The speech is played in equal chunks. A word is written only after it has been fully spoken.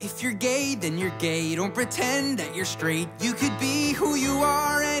If you're gay, then you're gay. Don't pretend that you're straight. You could be who you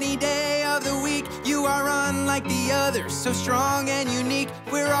are any day of the week. You are unlike the others, so strong and unique.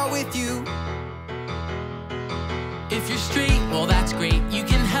 We're all with you. If you're straight, well, that's great. You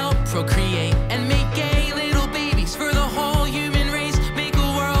can help procreate and make gay little babies for the whole human race. Make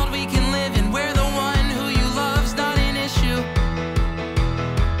a world we can live in where the one who you love's not an issue.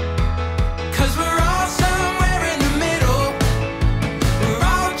 'Cause we're all somewhere in the middle. We're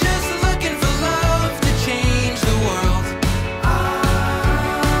all just looking for love to change the world.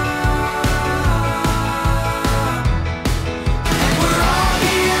 And we're all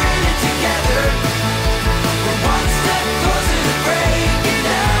here in it together. We're one step closer to breaking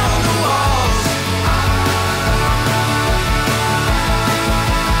down the walls.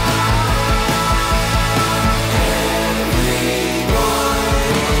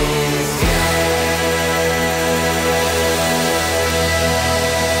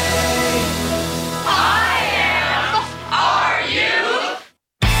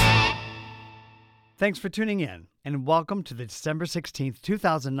 Thanks for tuning in, and welcome to the December 16th,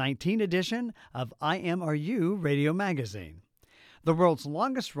 2019 edition of I Am Are You Radio Magazine, the world's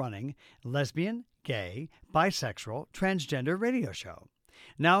longest-running lesbian, gay, bisexual, transgender radio show,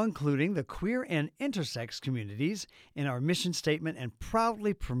 now including the queer and intersex communities in our mission statement and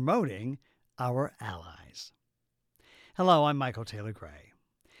proudly promoting our allies. Hello, I'm Michael Taylor Gray.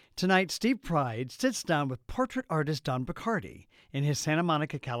 Tonight, Steve Pride sits down with portrait artist Don Bachardy in his Santa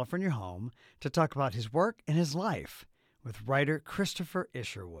Monica, California home to talk about his work and his life with writer Christopher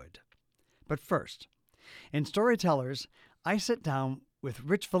Isherwood. But first, in Storytellers, I sit down with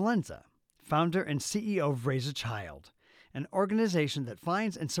Rich Valenze, founder and CEO of Raise a Child, an organization that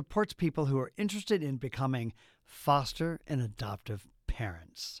finds and supports people who are interested in becoming foster and adoptive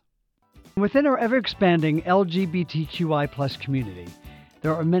parents. Within our ever-expanding LGBTQI+ community,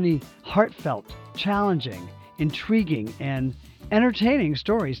 there are many heartfelt, challenging, intriguing, and entertaining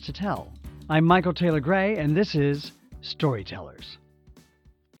stories to tell. I'm Michael Taylor Gray, and this is Storytellers.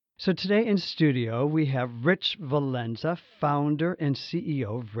 So today in studio, we have Rich Valenze, founder and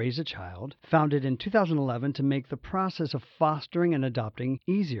CEO of Raise a Child, founded in 2011 to make the process of fostering and adopting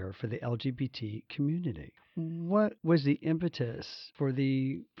easier for the LGBT community. What was the impetus for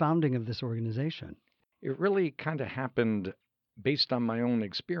the founding of this organization? It really kind of happened based on my own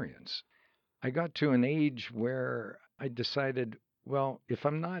experience. I got to an age where I decided, well, if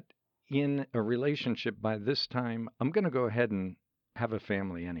I'm not in a relationship by this time, I'm going to go ahead and have a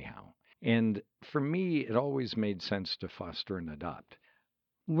family anyhow. And for me, it always made sense to foster and adopt.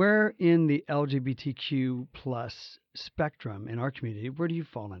 Where in the LGBTQ plus spectrum in our community, where do you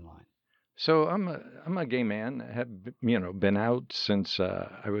fall in line? So I'm a gay man. I have been out since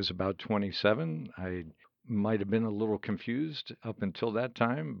I was about 27. I might have been a little confused up until that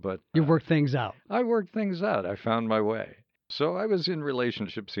time, but You worked things out. I worked things out. I found my way. So I was in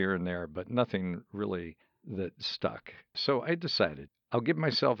relationships here and there, but nothing really that stuck. So I decided I'll give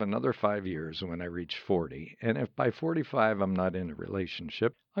myself another 5 years when I reach 40. And if by 45 I'm not in a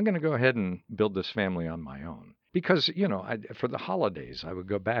relationship, I'm going to go ahead and build this family on my own. Because, for the holidays, I would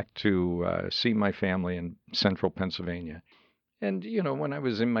go back to see my family in central Pennsylvania. And, when I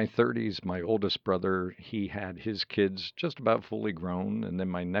was in my 30s, my oldest brother, he had his kids just about fully grown. And then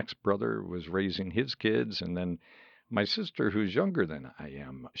my next brother was raising his kids. And then my sister, who's younger than I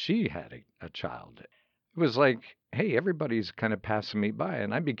am, she had a child. It was like, hey, everybody's kind of passing me by.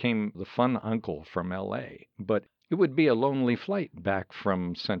 And I became the fun uncle from L.A. But it would be a lonely flight back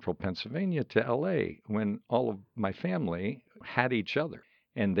from central Pennsylvania to L.A. when all of my family had each other.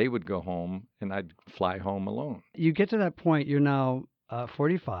 And they would go home, and I'd fly home alone. You get to that point, you're now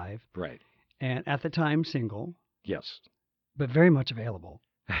 45. Right. And at the time, single. Yes. But very much available.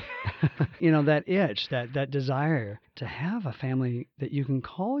 That itch, that desire to have a family that you can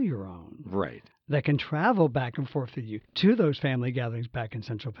call your own. Right. That can travel back and forth with you to those family gatherings back in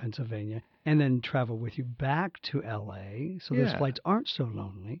central Pennsylvania and then travel with you back to L.A. so those flights aren't so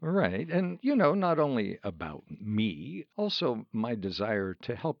lonely. Right. And, not only about me, also my desire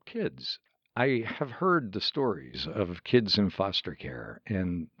to help kids. I have heard the stories of kids in foster care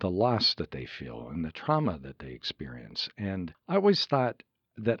and the loss that they feel and the trauma that they experience. And I always thought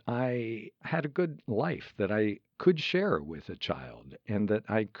that I had a good life that I could share with a child and that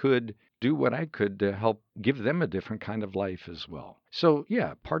I could do what I could to help give them a different kind of life as well. So,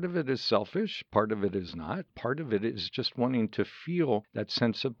 part of it is selfish, part of it is not, part of it is just wanting to feel that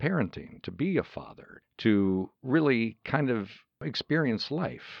sense of parenting, to be a father, to really kind of experience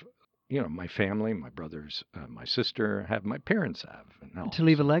life. My family, my brothers, my sister have, my parents have. To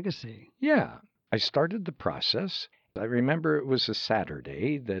leave a legacy. Yeah. I started the process, I remember it was a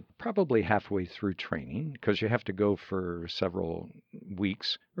Saturday that probably halfway through training, because you have to go for several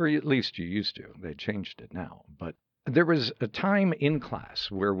weeks, or at least you used to. They changed it now. But there was a time in class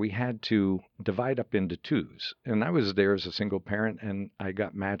where we had to divide up into twos. And I was there as a single parent, and I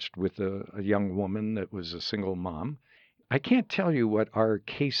got matched with a young woman that was a single mom. I can't tell you what our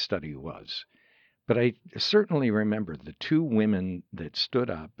case study was, but I certainly remember the two women that stood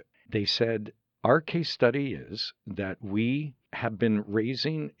up. They said, our case study is that we have been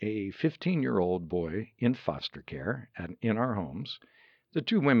raising a 15-year-old boy in foster care in our homes. The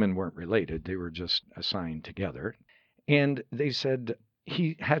two women weren't related. They were just assigned together. And they said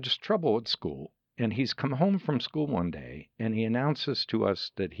he had trouble at school, and he's come home from school one day, and he announces to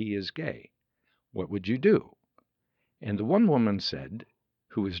us that he is gay. What would you do? And the one woman said,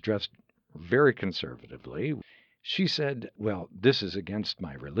 who was dressed very conservatively, she said, well, this is against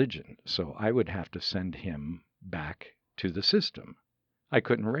my religion, so I would have to send him back to the system. I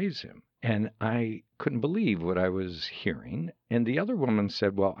couldn't raise him. And I couldn't believe what I was hearing. And the other woman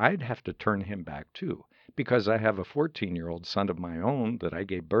said, well, I'd have to turn him back too, because I have a 14-year-old son of my own that I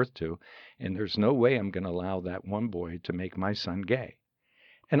gave birth to, and there's no way I'm going to allow that one boy to make my son gay.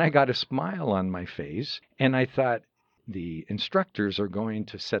 And I got a smile on my face, and I thought, the instructors are going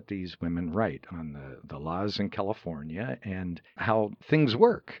to set these women right on the laws in California and how things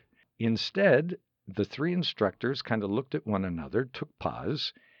work. Instead, the three instructors kind of looked at one another, took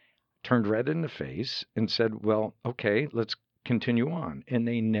pause, turned red in the face, and said, well, okay, let's continue on. And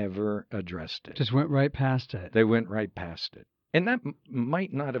they never addressed it. Just went right past it. They went right past it. And that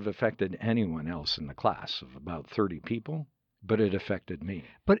might not have affected anyone else in the class of about 30 people. But it affected me.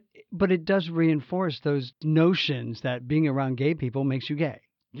 But it does reinforce those notions that being around gay people makes you gay.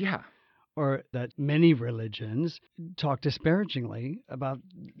 Yeah. Or that many religions talk disparagingly about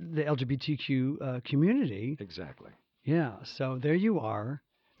the LGBTQ community. Exactly. Yeah. So there you are,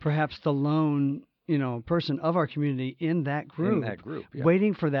 perhaps the lone person of our community in that group. Yeah.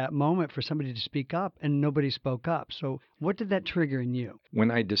 Waiting for that moment for somebody to speak up, and nobody spoke up. So what did that trigger in you? When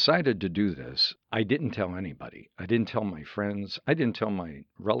I decided to do this, I didn't tell anybody. I didn't tell my friends. I didn't tell my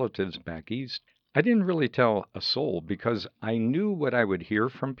relatives back east. I didn't really tell a soul because I knew what I would hear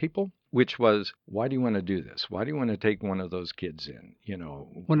from people, which was, why do you want to do this? Why do you want to take one of those kids in?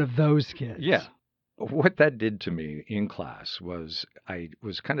 One of those kids. Yeah. What that did to me in class was I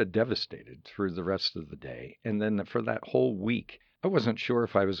was kind of devastated through the rest of the day. And then for that whole week, I wasn't sure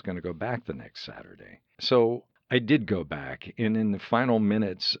if I was going to go back the next Saturday. So I did go back. And in the final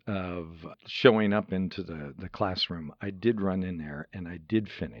minutes of showing up into the classroom, I did run in there and I did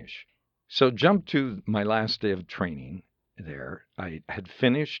finish. So jump to my last day of training there. I had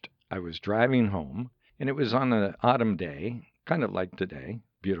finished. I was driving home, and it was on an autumn day, kind of like today,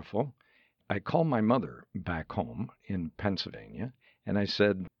 beautiful. I called my mother back home in Pennsylvania, and I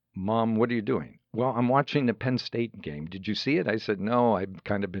said, Mom, what are you doing? Well, I'm watching the Penn State game. Did you see it? I said, no, I've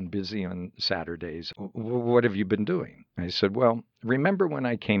kind of been busy on Saturdays. What have you been doing? I said, well, remember when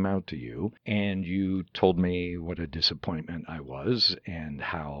I came out to you and you told me what a disappointment I was and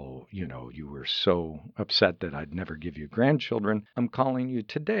how, you were so upset that I'd never give you grandchildren. I'm calling you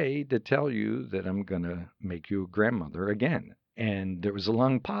today to tell you that I'm going to make you a grandmother again. And there was a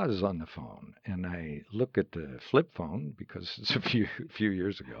long pause on the phone, and I look at the flip phone because it's a few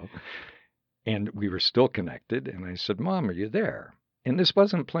years ago, and we were still connected. And I said, Mom, are you there? And this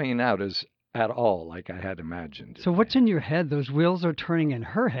wasn't playing out as at all like I had imagined. So what's in your head? Those wheels are turning in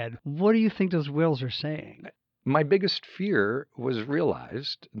her head. What do you think those wheels are saying? My biggest fear was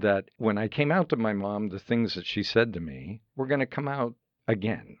realized that when I came out to my mom, the things that she said to me were going to come out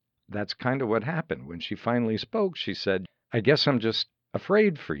again. That's kind of what happened. When she finally spoke, she said, I guess I'm just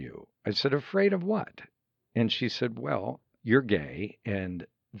afraid for you. I said, afraid of what? And she said, well, you're gay, and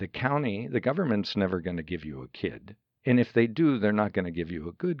the government's never going to give you a kid. And if they do, they're not going to give you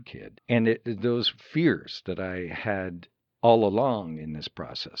a good kid. And those fears that I had all along in this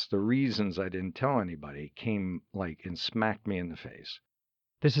process, the reasons I didn't tell anybody, came and smacked me in the face.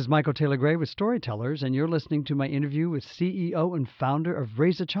 This is Michael Taylor Gray with Storytellers, and you're listening to my interview with CEO and founder of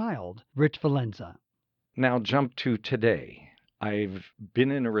Raise a Child, Rich Valenze. Now jump to today. I've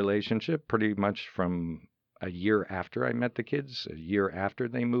been in a relationship pretty much from a year after I met the kids, a year after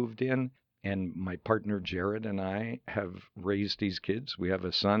they moved in, and my partner Jared and I have raised these kids. We have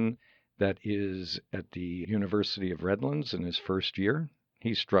a son that is at the University of Redlands in his first year.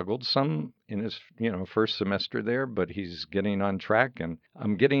 He struggled some in his, first semester there, but he's getting on track. And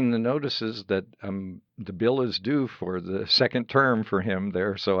I'm getting the notices that the bill is due for the second term for him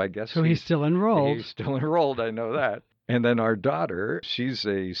there. So I guess he's still enrolled. He's still enrolled. I know that. And then our daughter, she's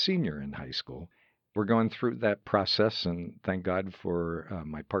a senior in high school. we're going through that process, and thank God for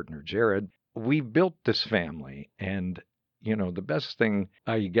my partner, Jared. We built this family, and the best thing,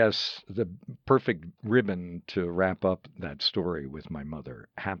 I guess, the perfect ribbon to wrap up that story with my mother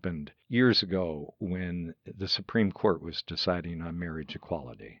happened years ago when the Supreme Court was deciding on marriage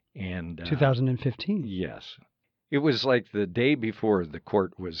equality. And 2015. Yes. It was like the day before the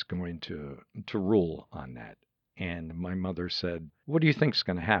court was going to rule on that. And my mother said, "What do you think's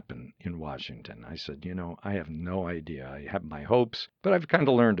going to happen in Washington?" I said, I have no idea. I have my hopes, but I've kind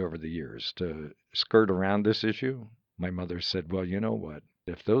of learned over the years to skirt around this issue. My mother said, "Well, you know what?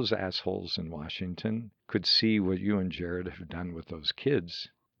 If those assholes in Washington could see what you and Jared have done with those kids,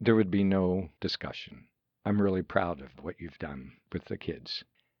 there would be no discussion. I'm really proud of what you've done with the kids."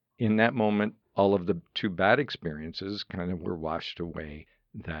 In that moment, all of the two bad experiences kind of were washed away.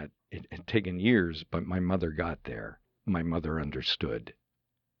 That it had taken years, but my mother got there. My mother understood.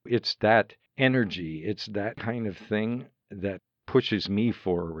 It's that energy, it's that kind of thing that pushes me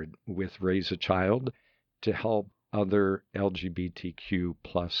forward with Raise a Child to help other LGBTQ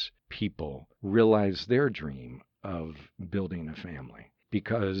plus people realize their dream of building a family.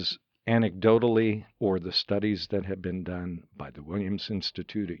 Because anecdotally, or the studies that have been done by the Williams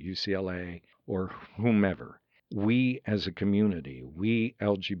Institute at UCLA or whomever, we as a community, we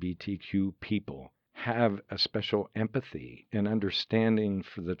LGBTQ people, have a special empathy and understanding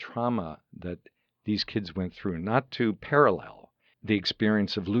for the trauma that these kids went through, not to parallel the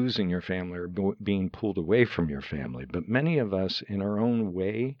experience of losing your family or being pulled away from your family, but many of us in our own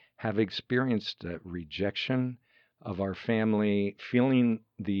way have experienced that rejection of our family, feeling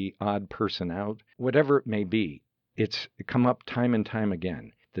the odd person out, whatever it may be. It's come up time and time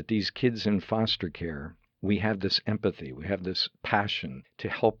again that these kids in foster care, we have this empathy, we have this passion to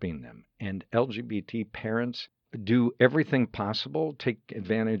helping them. And LGBT parents do everything possible, take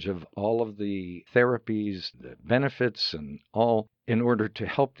advantage of all of the therapies, the benefits, and all in order to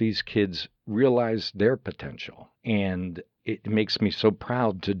help these kids realize their potential. And it makes me so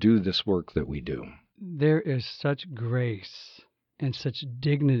proud to do this work that we do. There is such grace and such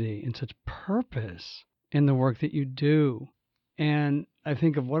dignity and such purpose in the work that you do. And I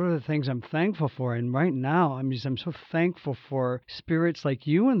think of what are the things I'm thankful for. And right now, I'm so thankful for spirits like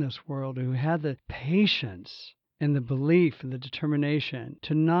you in this world who had the patience and the belief and the determination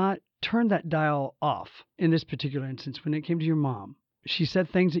to not turn that dial off. In this particular instance, when it came to your mom, she said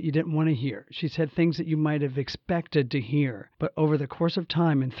things that you didn't want to hear. She said things that you might have expected to hear. But over the course of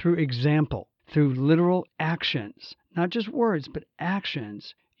time and through example, through literal actions, not just words, but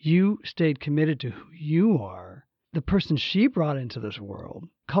actions, you stayed committed to who you are, the person she brought into this world.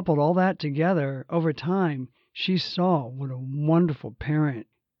 Coupled all that together, over time, she saw what a wonderful parent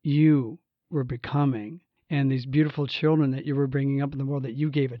you were becoming, and these beautiful children that you were bringing up in the world that you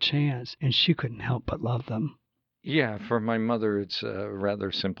gave a chance, and she couldn't help but love them. Yeah, for my mother, it's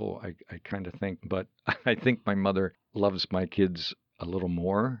rather simple, I kind of think. But I think my mother loves my kids a little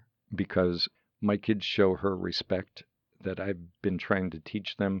more because my kids show her respect that I've been trying to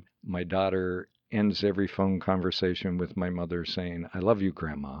teach them. My daughter ends every phone conversation with my mother saying, "I love you,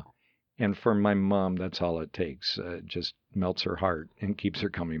 Grandma." And for my mom, that's all it takes. It just melts her heart and keeps her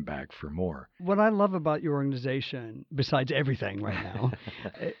coming back for more. What I love about your organization, besides everything right now,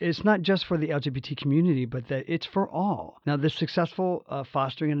 it's not just for the LGBT community, but that it's for all. Now, this successful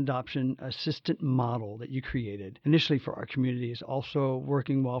fostering and adoption assistant model that you created initially for our community is also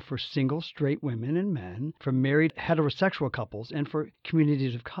working well for single straight women and men, for married heterosexual couples, and for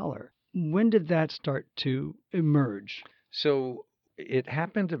communities of color. When did that start to emerge? So it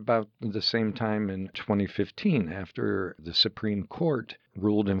happened about the same time in 2015 after the Supreme Court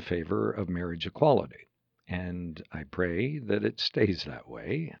ruled in favor of marriage equality. And I pray that it stays that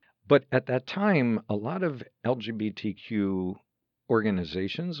way. But at that time, a lot of LGBTQ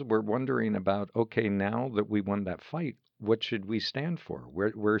organizations were wondering about, okay, now that we won that fight, what should we stand for?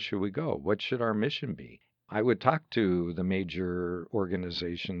 Where should we go? What should our mission be? I would talk to the major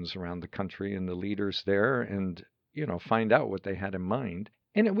organizations around the country and the leaders there and find out what they had in mind.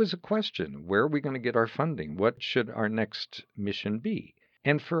 And it was a question, where are we going to get our funding? What should our next mission be?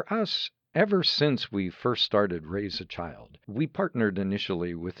 And for us, ever since we first started Raise a Child, we partnered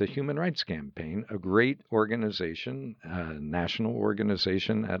initially with the Human Rights Campaign, a great organization, a national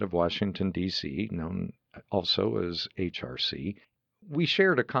organization out of Washington, D.C., known also as HRC. We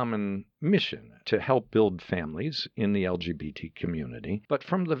shared a common mission to help build families in the LGBT community, but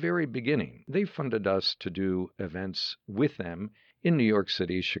from the very beginning, they funded us to do events with them in New York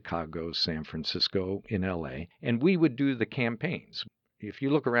City, Chicago, San Francisco, in LA, and we would do the campaigns. If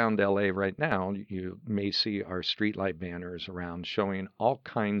you look around LA right now, you may see our streetlight banners around showing all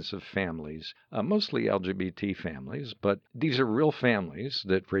kinds of families, mostly LGBT families, but these are real families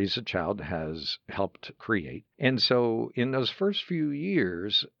that Raise a Child has helped create. And so in those first few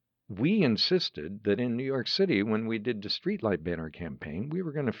years, we insisted that in New York City, when we did the streetlight banner campaign, we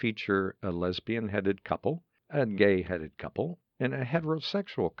were going to feature a lesbian-headed couple, a gay-headed couple, and a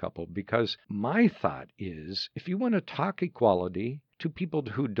heterosexual couple, because my thought is, if you want to talk equality to people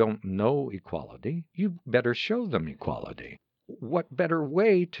who don't know equality, you better show them equality. What better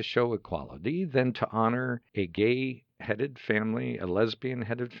way to show equality than to honor a gay-headed family, a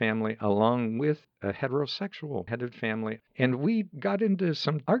lesbian-headed family, along with a heterosexual-headed family? And we got into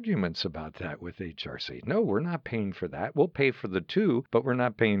some arguments about that with HRC. No, we're not paying for that. We'll pay for the two, but we're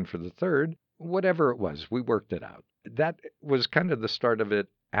not paying for the third. Whatever it was, we worked it out. That was kind of the start of it.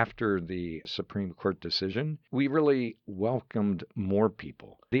 After the Supreme Court decision, we really welcomed more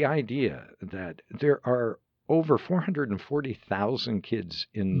people. The idea that there are over 440,000 kids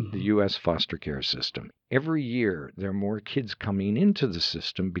in the U.S. foster care system. Every year, there are more kids coming into the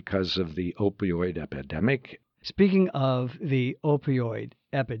system because of the opioid epidemic. Speaking of the opioid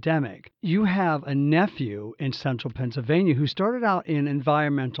epidemic, you have a nephew in central Pennsylvania who started out in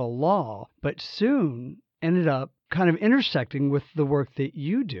environmental law, but soon ended up kind of intersecting with the work that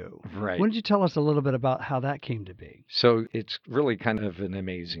you do. Right. Why don't you tell us a little bit about how that came to be? So it's really kind of an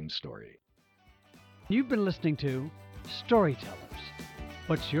amazing story. You've been listening to Storytellers.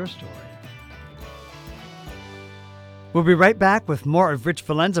 What's your story? We'll be right back with more of Rich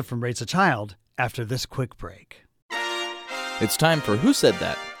Valenze from Raise a Child after this quick break. It's time for Who Said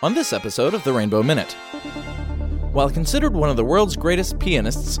That on this episode of the Rainbow Minute. While considered one of the world's greatest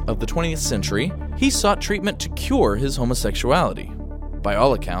pianists of the 20th century, he sought treatment to cure his homosexuality. By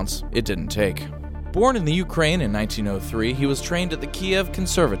all accounts, it didn't take. Born in the Ukraine in 1903, he was trained at the Kiev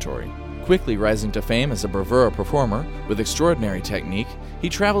Conservatory. Quickly rising to fame as a bravura performer with extraordinary technique, he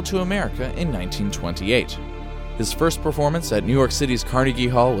traveled to America in 1928. His first performance at New York City's Carnegie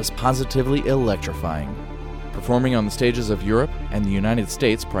Hall was positively electrifying. Performing on the stages of Europe and the United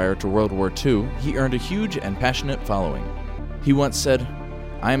States prior to World War II, he earned a huge and passionate following. He once said,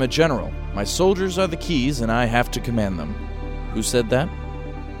 "I am a general. My soldiers are the keys and I have to command them." Who said that?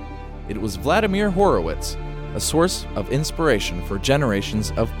 It was Vladimir Horowitz, a source of inspiration for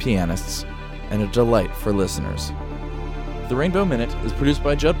generations of pianists and a delight for listeners. The Rainbow Minute is produced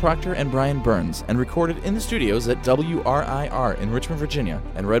by Judd Proctor and Brian Burns and recorded in the studios at WRIR in Richmond, Virginia,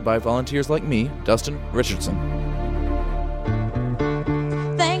 and read by volunteers like me, Dustin Richardson.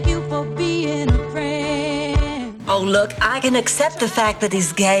 Thank you for being a friend. Oh, look, I can accept the fact that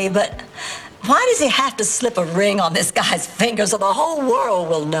he's gay, but why does he have to slip a ring on this guy's finger so the whole world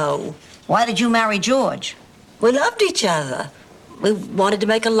will know? Why did you marry George? We loved each other. We wanted to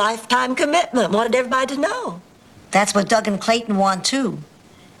make a lifetime commitment, wanted everybody to know. That's what Doug and Clayton want, too.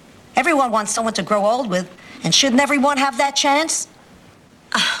 Everyone wants someone to grow old with, and shouldn't everyone have that chance?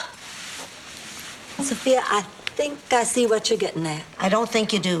 Sophia, I think I see what you're getting at. I don't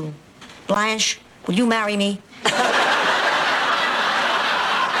think you do. Blanche, will you marry me?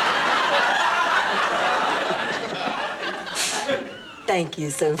 Thank you,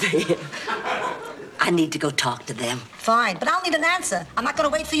 Sophia. I need to go talk to them. Fine, but I'll need an answer. I'm not going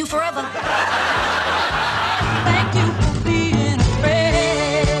to wait for you forever. Thank you for being a friend.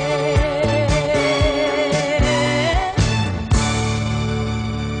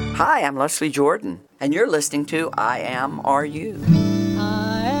 Hi, I'm Leslie Jordan, and you're listening to I Am Are You.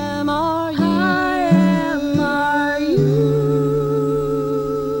 I am are you. I am are you.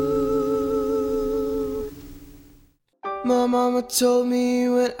 My mama told me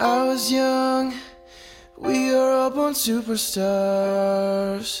when I was young, we are up on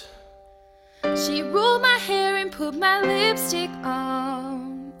superstars. She rolled my hair and put my lipstick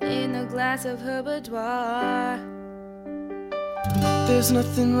on in a glass of her boudoir. There's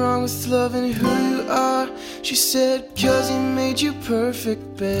nothing wrong with loving who you are, she said, 'cause he made you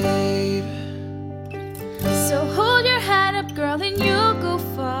perfect, babe. So hold your head up, girl, and you'll go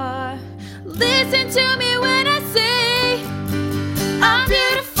far. Listen to me when I say I'm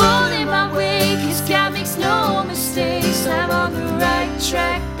beautiful in my way, 'cause God makes no mistakes. I'm on the right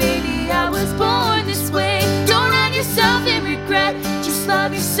track, baby, I was born this way. Don't hurt yourself in regret, just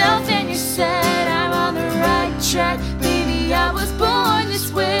love yourself and you're set. I'm on the right track, baby, I was born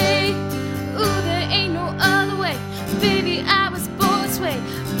this way. Ooh, there ain't no other way, baby, I was born this way.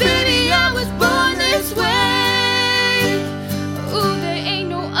 Baby, I was born this way. Ooh, there ain't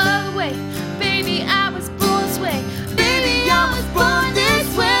no other way, baby, I was born this way. Baby, I was born this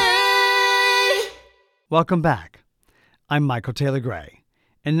way. Welcome back. I'm Michael Taylor Gray.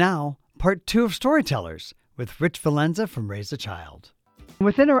 And now, part 2 of Storytellers with Rich Valenze from Raise a Child.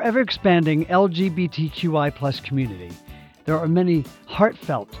 Within our ever-expanding LGBTQI+ community, there are many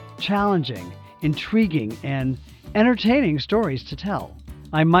heartfelt, challenging, intriguing, and entertaining stories to tell.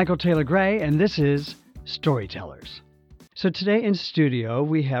 I'm Michael Taylor Gray, and this is Storytellers. So today in studio,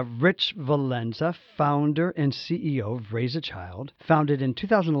 we have Rich Valenze, founder and CEO of Raise a Child, founded in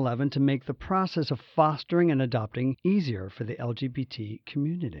 2011 to make the process of fostering and adopting easier for the LGBT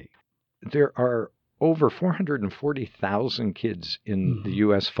community. There are over 440,000 kids in the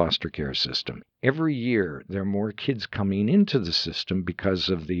U.S. foster care system. Every year, there are more kids coming into the system because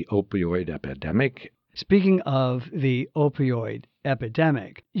of the opioid epidemic. Speaking of the opioid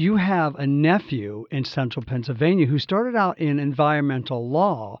epidemic, you have a nephew in central Pennsylvania who started out in environmental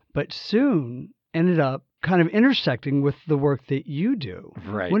law, but soon ended up kind of intersecting with the work that you do.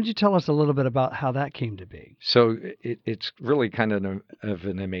 Right. Why don't you tell us a little bit about how that came to be? So it's really kind of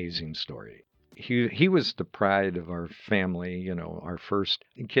an amazing story. He was the pride of our family, our first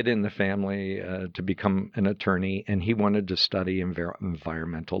kid in the family to become an attorney, and he wanted to study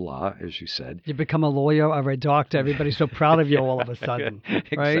environmental law, as you said. You become a lawyer or a doctor, everybody's so proud of you all of a sudden,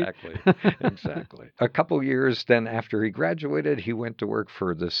 right? Exactly. A couple years then after he graduated, he went to work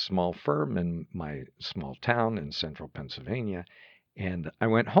for this small firm in my small town in central Pennsylvania. And I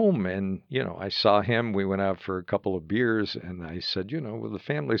went home and, I saw him. We went out for a couple of beers and I said, well, the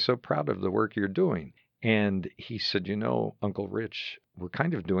family's so proud of the work you're doing. And he said, Uncle Rich, we're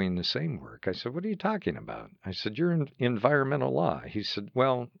kind of doing the same work. I said, what are you talking about? I said, you're in environmental law. He said,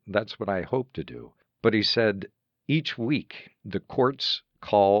 well, that's what I hope to do. But he said, each week the courts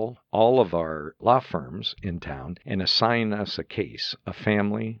call all of our law firms in town and assign us a case, a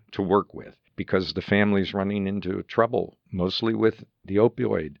family to work with, because the family's running into trouble, mostly with the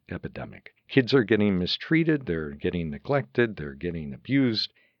opioid epidemic. Kids are getting mistreated, they're getting neglected, they're getting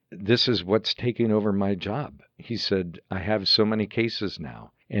abused. This is what's taking over my job. He said, I have so many cases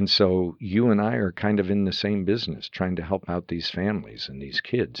now. And so you and I are kind of in the same business, trying to help out these families and these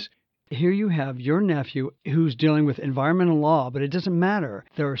kids. Here you have your nephew who's dealing with environmental law, but it doesn't matter.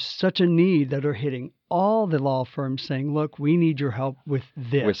 There's such a need that are hitting all the law firms saying, look, we need your help with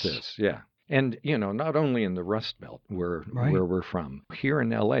this. With this, yeah. And, not only in the Rust Belt where we're from. Here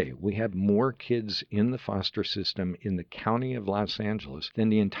in L.A., we have more kids in the foster system in the county of Los Angeles than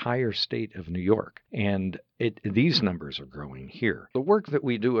the entire state of New York. And these numbers are growing here. The work that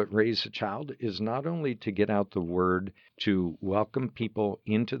we do at Raise a Child is not only to get out the word, to welcome people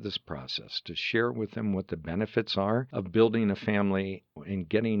into this process, to share with them what the benefits are of building a family and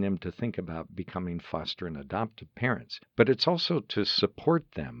getting them to think about becoming foster and adoptive parents, but it's also to support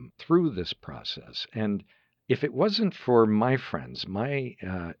them through this process. And if it wasn't for my friends, my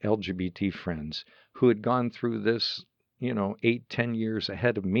LGBT friends who had gone through this, 8-10 years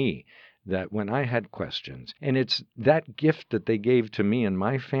ahead of me, that when I had questions, and it's that gift that they gave to me and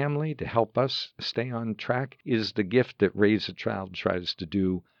my family to help us stay on track is the gift that Raise a Child tries to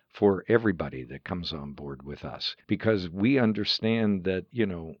do for everybody that comes on board with us. Because we understand that,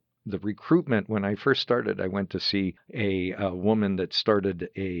 the recruitment, when I first started, I went to see a woman that started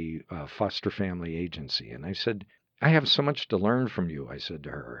a foster family agency. And I said, I have so much to learn from you, I said to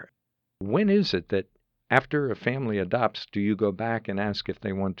her. When is it that after a family adopts, do you go back and ask if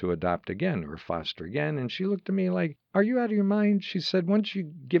they want to adopt again or foster again? And she looked at me like, are you out of your mind? She said, once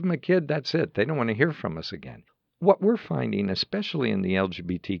you give them a kid, that's it. They don't want to hear from us again. What we're finding, especially in the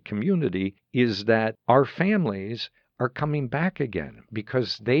LGBT community, is that our families are coming back again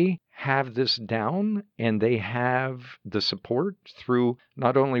because they have this down and they have the support through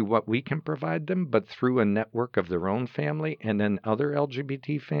not only what we can provide them, but through a network of their own family and then other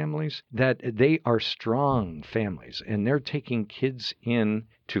LGBT families, that they are strong families and they're taking kids in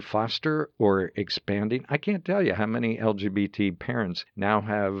to foster or expanding. I can't tell you how many LGBT parents now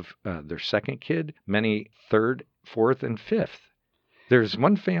have their second kid, many third, fourth, and fifth. There's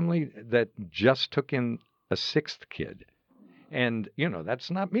one family that just took in a sixth kid. And, that's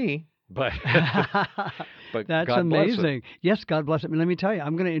not me, but, but that's God amazing. Bless Yes, God bless him. And let me tell you,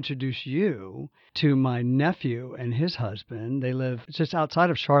 I'm going to introduce you to my nephew and his husband. They live just outside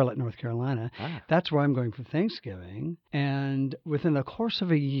of Charlotte, North Carolina. That's where I'm going for Thanksgiving. And within the course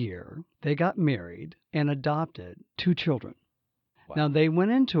of a year, they got married and adopted 2 children. Wow. Now, they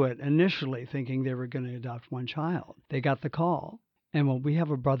went into it initially thinking they were going to adopt 1 child. They got the call, and well, we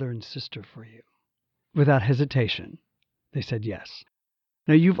have a brother and sister for you. Without hesitation, they said yes.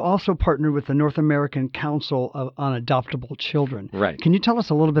 Now, you've also partnered with the North American Council on Adoptable Children. Right. Can you tell us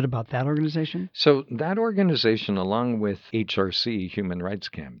a little bit about that organization? So that organization, along with HRC, Human Rights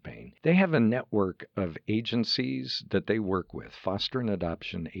Campaign, they have a network of agencies that they work with, foster and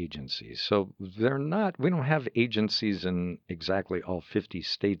adoption agencies. So we don't have agencies in exactly all 50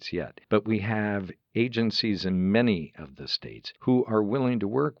 states yet, but we have agencies in many of the states who are willing to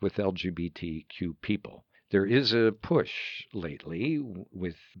work with LGBTQ people. There is a push lately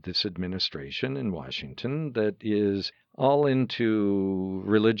with this administration in Washington that is all into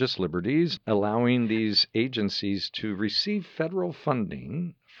religious liberties, allowing these agencies to receive federal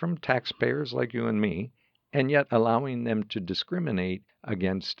funding from taxpayers like you and me, and yet allowing them to discriminate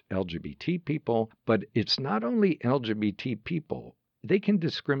against LGBT people. But it's not only LGBT people. They can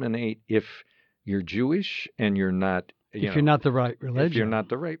discriminate if you're Jewish and you're not if you're not the right religion. If you're not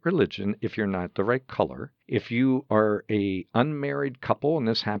the right religion, if you're not the right color, if you are a unmarried couple, and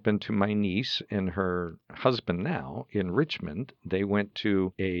this happened to my niece and her husband now in Richmond, they went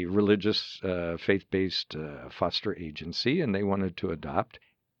to a religious, faith-based foster agency, and they wanted to adopt.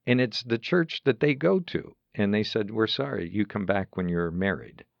 And it's the church that they go to. And they said, we're sorry, you come back when you're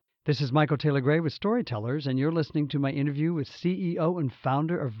married. This is Michael Taylor Gray with Storytellers, and you're listening to my interview with CEO and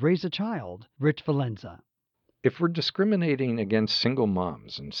founder of Raise a Child, Rich Valenze. If we're discriminating against single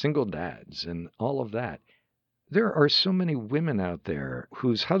moms and single dads and all of that, there are so many women out there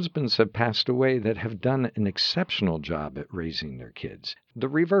whose husbands have passed away that have done an exceptional job at raising their kids. The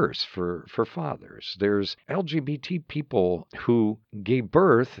reverse for fathers. There's LGBT people who gave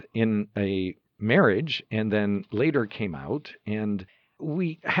birth in a marriage and then later came out, and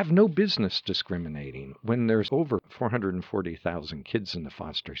we have no business discriminating. When there's over 440,000 kids in the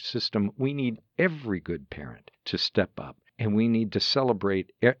foster system, we need every good parent to step up, and we need to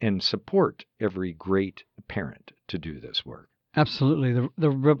celebrate and support every great parent to do this work. Absolutely. The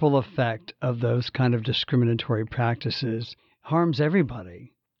ripple effect of those kind of discriminatory practices harms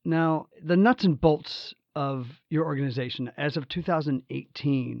everybody. Now, the nuts and bolts of your organization, as of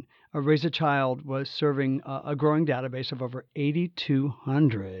 2018, Raise a Child was serving a growing database of over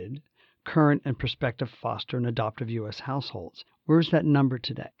 8,200 current and prospective foster and adoptive U.S. households. Where's that number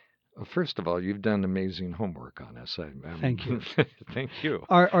today? First of all, you've done amazing homework on us. Thank you. Thank you.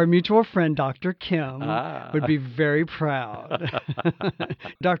 Our mutual friend, Dr. Kim, would be very proud.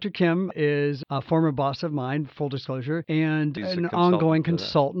 Dr. Kim is a former boss of mine, full disclosure, and an ongoing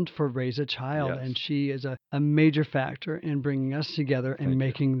consultant for Raise a Child. Yes. And she is a major factor in bringing us together and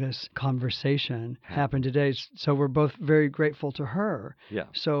making this conversation happen today. So we're both very grateful to her. Yeah.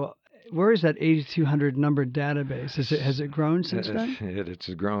 So where is that 8,200 number database? Has it grown since then? It's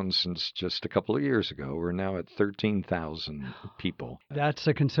grown since just a couple of years ago. We're now at 13,000 people. That's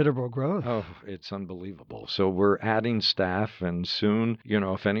a considerable growth. Oh, it's unbelievable. So we're adding staff, and soon,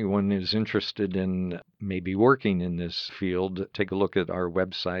 if anyone is interested in maybe working in this field, take a look at our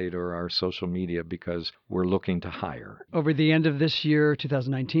website or our social media, because we're looking to hire. Over the end of this year,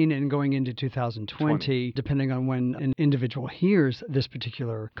 2019, and going into 2020, depending on when an individual hears this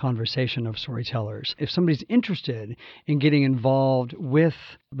particular conversation of Storytellers, if somebody's interested in getting involved with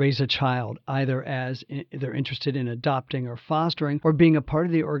Raise a Child, either as they're interested in adopting or fostering or being a part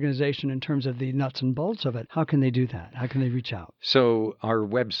of the organization in terms of the nuts and bolts of it, how can they do that? How can they reach out? So our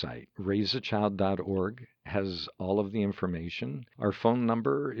website, raiseachild.org, has all of the information. Our phone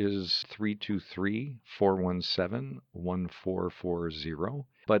number is 323-417-1440.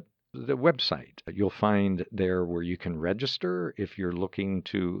 But the website, you'll find there where you can register if you're looking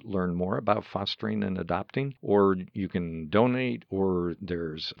to learn more about fostering and adopting, or you can donate, or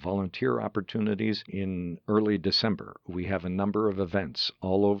there's volunteer opportunities. In early December, we have a number of events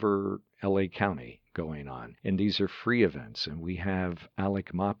all over LA County going on, and these are free events. And we have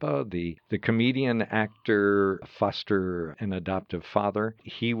Alec Mapa, the comedian, actor, foster and adoptive father.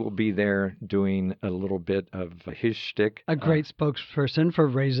 He will be there doing a little bit of his shtick. A great spokesperson for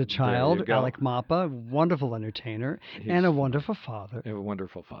Raise a Child, Alec Mapa, wonderful entertainer, and a wonderful father. A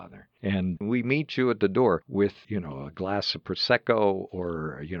wonderful father. And we meet you at the door with, a glass of Prosecco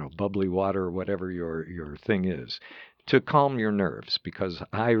or, bubbly water, or whatever your thing is, to calm your nerves, because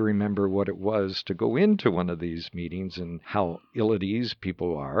I remember what it was to go into one of these meetings and how ill at ease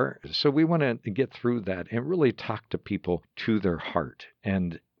people are. So we want to get through that and really talk to people to their heart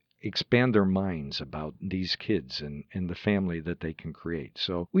and expand their minds about these kids and the family that they can create.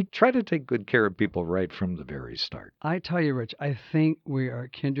 So we try to take good care of people right from the very start. I tell you, Rich, I think we are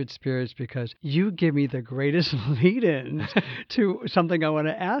kindred spirits, because you give me the greatest lead-ins to something I want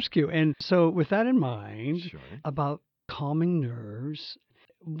to ask you. And so with that in mind, about calming nerves,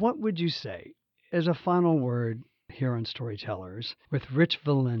 what would you say as a final word here on Storytellers with Rich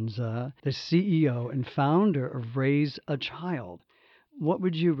Valenze, the CEO and founder of Raise a Child. What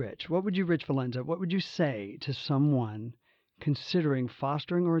would you, Rich Valenze, what would you say to someone considering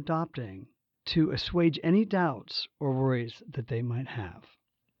fostering or adopting to assuage any doubts or worries that they might have?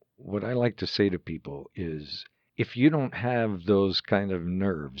 What I like to say to people is, if you don't have those kind of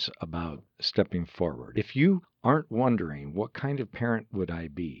nerves about stepping forward, if you aren't wondering what kind of parent would I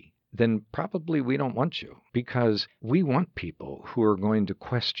be, then probably we don't want you, because we want people who are going to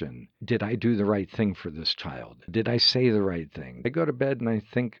question, did I do the right thing for this child? Did I say the right thing? I go to bed and I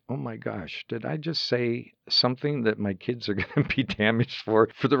think, oh my gosh, did I just say something that my kids are going to be damaged for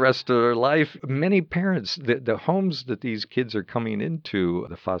the rest of their life? Many parents, the homes that these kids are coming into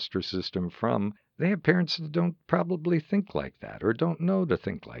the foster system from, they have parents that don't probably think like that or don't know to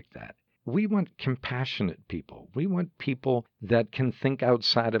think like that. We want compassionate people. We want people that can think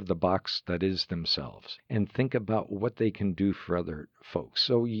outside of the box that is themselves and think about what they can do for other folks.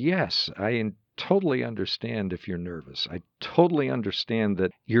 So yes, I totally understand if you're nervous. I totally understand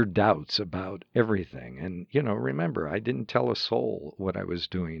that your doubts about everything. And, remember, I didn't tell a soul what I was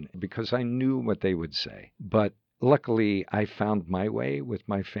doing because I knew what they would say. But luckily, I found my way with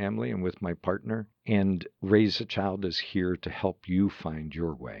my family and with my partner, and Raise a Child is here to help you find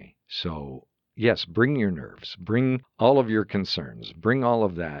your way. So, yes, bring your nerves, bring all of your concerns, bring all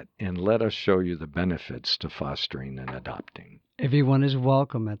of that, and let us show you the benefits to fostering and adopting. Everyone is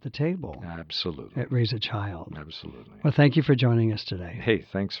welcome at the table. Absolutely. At Raise a Child. Absolutely. Well, thank you for joining us today. Hey,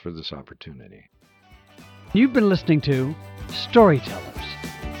 thanks for this opportunity. You've been listening to Storytellers.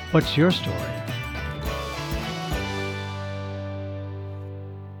 What's your story?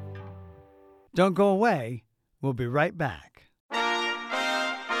 Don't go away. We'll be right back.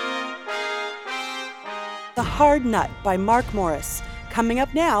 The Hard Nut by Mark Morris, coming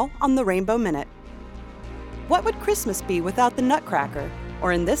up now on the Rainbow Minute. What would Christmas be without the Nutcracker,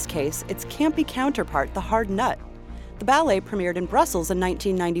 or in this case, its campy counterpart, the Hard Nut? The ballet premiered in Brussels in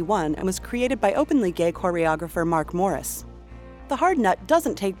 1991 and was created by openly gay choreographer Mark Morris. The Hard Nut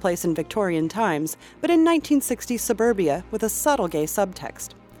doesn't take place in Victorian times, but in 1960s suburbia with a subtle gay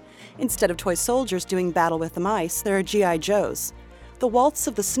subtext. Instead of toy soldiers doing battle with the mice, there are G.I. Joes. The Waltz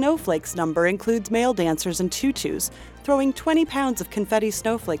of the Snowflakes number includes male dancers in tutus, throwing 20 pounds of confetti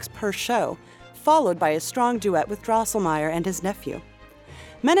snowflakes per show, followed by a strong duet with Drosselmeyer and his nephew.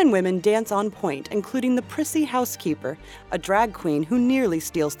 Men and women dance on point, including the prissy housekeeper, a drag queen who nearly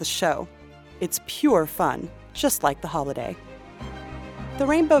steals the show. It's pure fun, just like the holiday. The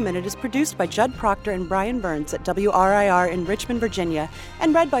Rainbow Minute is produced by Judd Proctor and Brian Burns at WRIR in Richmond, Virginia,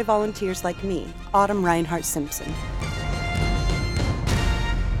 and read by volunteers like me, Autumn Reinhardt Simpson.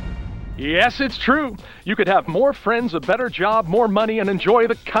 Yes, it's true. You could have more friends, a better job, more money, and enjoy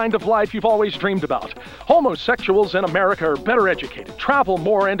the kind of life you've always dreamed about. Homosexuals in America are better educated, travel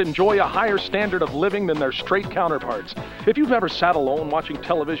more, and enjoy a higher standard of living than their straight counterparts. If you've ever sat alone watching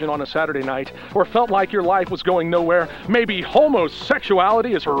television on a Saturday night or felt like your life was going nowhere, maybe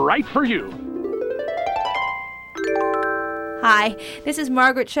homosexuality is right for you. Hi, this is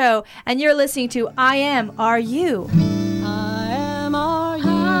Margaret Cho, and you're listening to I Am Are You. I am are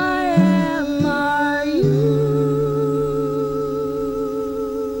you.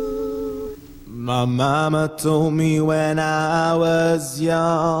 My mama told me when I was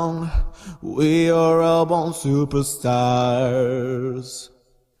young, we are all born superstars.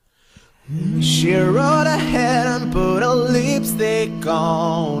 She wrote ahead and put a lipstick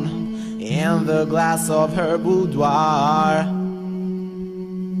on in the glass of her boudoir.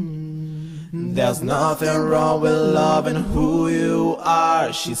 There's nothing wrong with loving who you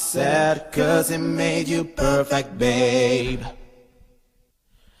are, she said, 'cause it made you perfect, babe.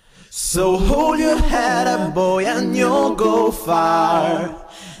 So hold your head up, boy, and you'll go far.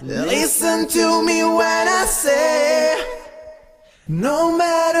 Listen to me when I say, no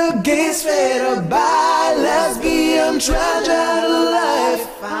matter gay, straight or bi, lesbian, transgender life,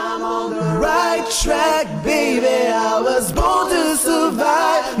 I'm on the right track, baby. I was born to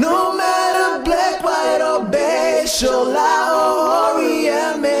survive. No matter black, white, or beige, Shola or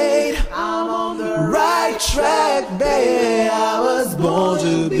Orient, I'm on the right track, baby. I was born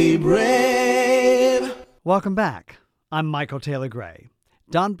to be brave. Welcome back. I'm Michael Taylor Gray.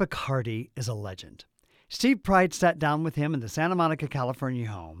 Don Bachardy is a legend. Steve Pride sat down with him in the Santa Monica, California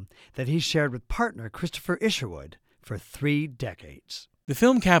home that he shared with partner Christopher Isherwood for 3 decades. The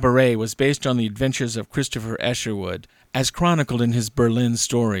film Cabaret was based on the adventures of Christopher Isherwood, as chronicled in his Berlin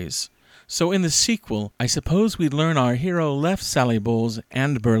stories. So in the sequel, I suppose we learn our hero left Sally Bowles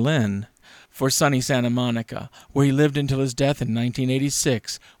and Berlin for sunny Santa Monica, where he lived until his death in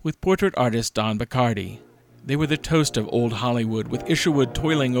 1986 with portrait artist Don Bachardy. They were the toast of old Hollywood, with Isherwood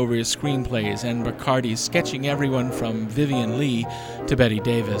toiling over his screenplays and Bachardy sketching everyone from Vivien Leigh to Bette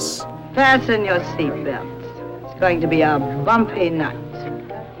Davis. Fasten your seatbelts. It's going to be a bumpy night.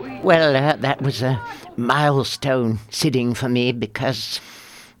 Well, that was a milestone sitting for me because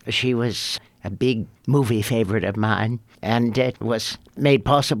she was a big movie favorite of mine, and it was made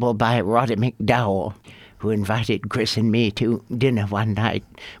possible by Roddy McDowell, who invited Chris and me to dinner one night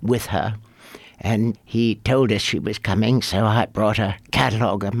with her. And he told us she was coming, so I brought a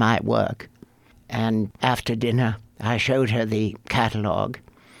catalogue of my work. And after dinner, I showed her the catalogue,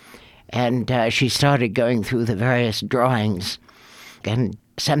 and she started going through the various drawings. And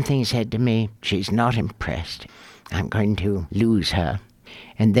something said to me, she's not impressed. I'm going to lose her.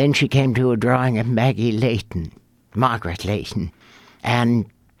 And then she came to a drawing of Maggie Leighton, Margaret Leighton. And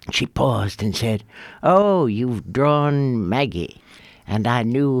she paused and said, "Oh, you've drawn Maggie." And I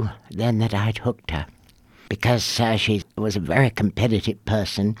knew then that I'd hooked her, because she was a very competitive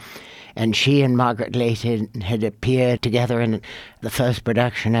person, and she and Margaret Leighton had appeared together in the first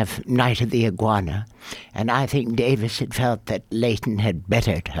production of Night of the Iguana, and I think Davis had felt that Leighton had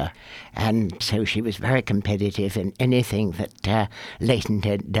bettered her, and so she was very competitive, and anything that Leighton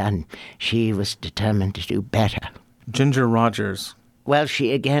had done, she was determined to do better. Ginger Rogers. Well,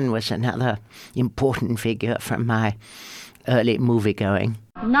 she again was another important figure from my early movie-going.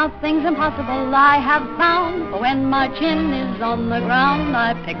 Nothing's impossible, I have found. When my chin is on the ground,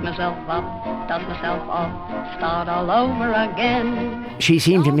 I pick myself up, dust myself off, start all over again. She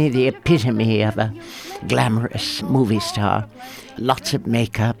seemed to me the epitome of a glamorous movie star. Lots of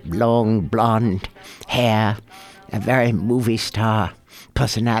makeup, long blonde hair, a very movie star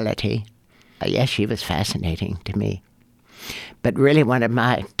personality. Yes, she was fascinating to me. But really one of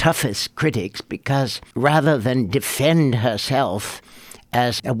my toughest critics, because rather than defend herself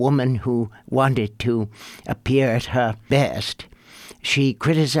as a woman who wanted to appear at her best, she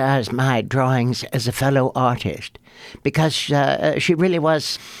criticized my drawings as a fellow artist, because she really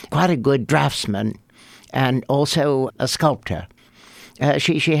was quite a good draftsman and also a sculptor.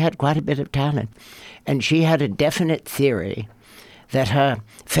 She had quite a bit of talent, and she had a definite theory that her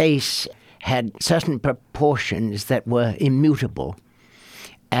face had certain proportions that were immutable,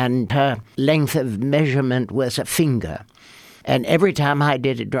 and her length of measurement was a finger. And every time I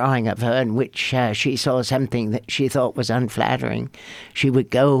did a drawing of her in which she saw something that she thought was unflattering, she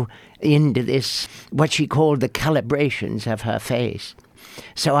would go into this, what she called the calibrations of her face.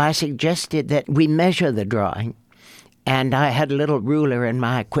 So I suggested that we measure the drawing, and I had a little ruler in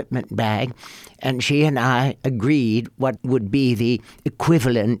my equipment bag, and she and I agreed what would be the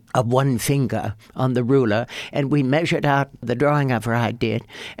equivalent of one finger on the ruler, and we measured out the drawing of her I did,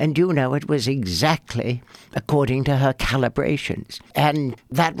 and it was exactly according to her calibrations, and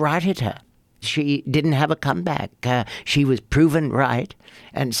that righted her. She didn't have a comeback. She was proven right,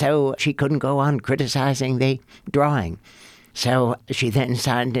 and so she couldn't go on criticizing the drawing. So she then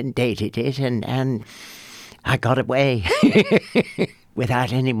signed and dated it, and I got away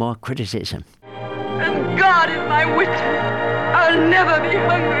without any more criticism. And God is my witness, I'll never be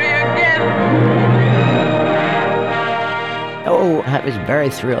hungry again. Oh, I was very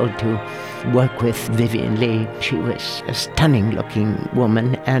thrilled to work with Vivien Leigh. She was a stunning-looking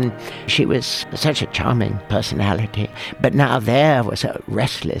woman, and she was such a charming personality. But now there was a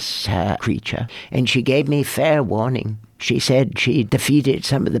restless creature, and she gave me fair warning. She said she defeated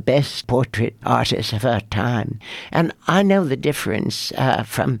some of the best portrait artists of her time. And I know the difference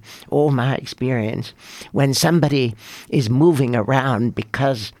from all my experience when somebody is moving around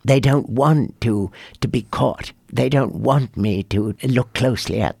because they don't want to be caught. They don't want me to look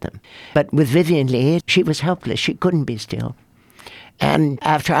closely at them. But with Vivien Leigh, she was helpless. She couldn't be still. And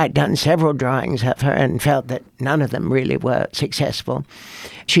after I'd done several drawings of her and felt that none of them really were successful,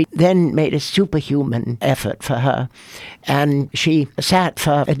 she then made a superhuman effort for her. And she sat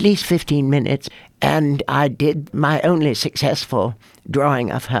for at least 15 minutes, and I did my only successful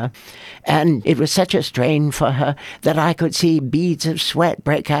drawing of her. And it was such a strain for her that I could see beads of sweat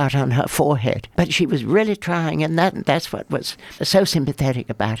break out on her forehead. But she was really trying, and that's what was so sympathetic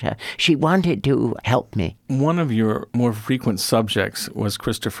about her. She wanted to help me. One of your more frequent subjects was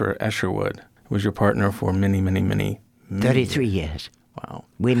Christopher Isherwood, who was your partner for many 33 years. Wow.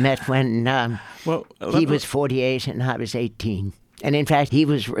 We met when he was 48 and I was 18. And in fact, he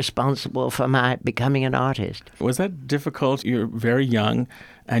was responsible for my becoming an artist. Was that difficult? You're very young,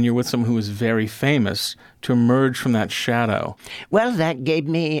 and you're with someone who was very famous, to emerge from that shadow. Well, that gave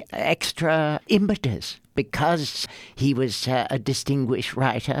me extra impetus, because he was a distinguished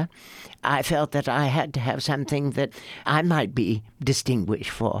writer, I felt that I had to have something that I might be distinguished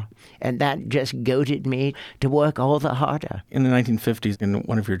for. And that just goaded me to work all the harder. In the 1950s, in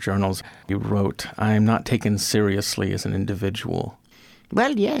one of your journals, you wrote, "I am not taken seriously as an individual."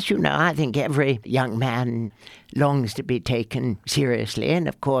 Well, yes, I think every young man longs to be taken seriously. And,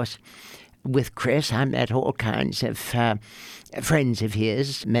 of course, with Chris, I met all kinds of friends of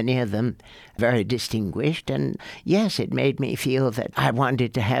his, many of them very distinguished. And, yes, it made me feel that I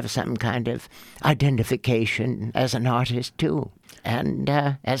wanted to have some kind of identification as an artist, too. And,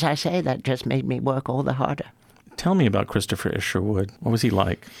 as I say, that just made me work all the harder. Tell me about Christopher Isherwood. What was he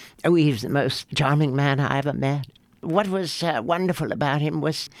like? Oh, he was the most charming man I ever met. What was wonderful about him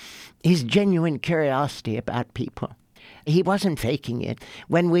was his genuine curiosity about people. He wasn't faking it.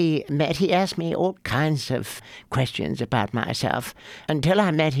 When we met, he asked me all kinds of questions about myself. Until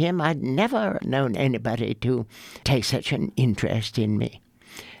I met him, I'd never known anybody to take such an interest in me.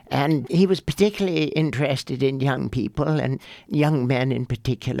 And he was particularly interested in young people, and young men in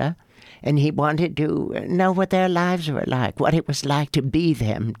particular. And he wanted to know what their lives were like, what it was like to be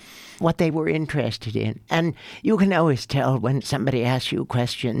them, what they were interested in. And you can always tell when somebody asks you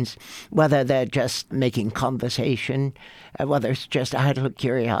questions, whether they're just making conversation, whether it's just idle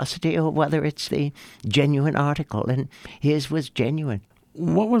curiosity, or whether it's the genuine article. And his was genuine.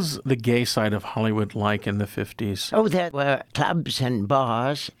 What was the gay side of Hollywood like in the 50s? Oh, there were clubs and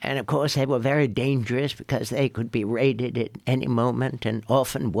bars, and of course they were very dangerous because they could be raided at any moment, and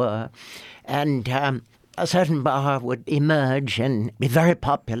often were. And a certain bar would emerge and be very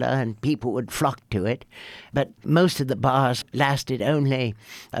popular, and people would flock to it. But most of the bars lasted only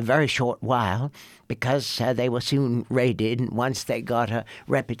a very short while because they were soon raided, and once they got a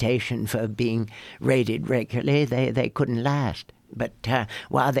reputation for being raided regularly, they couldn't last. But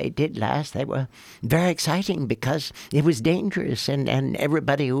while they did last, they were very exciting because it was dangerous, and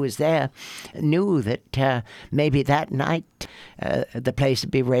everybody who was there knew that maybe that night the place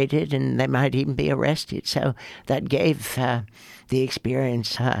would be raided and they might even be arrested. So that gave the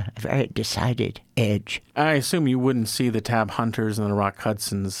experience a very decided edge. I assume you wouldn't see the Tab Hunters and the Rock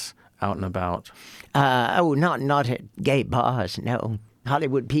Hudsons out and about. Not at gay bars, no.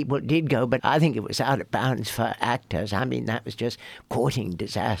 Hollywood people did go, but I think it was out of bounds for actors. I mean, that was just courting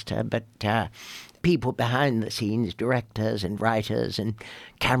disaster. But people behind the scenes, directors and writers and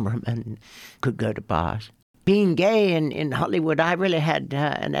cameramen, could go to bars. Being gay in Hollywood, I really had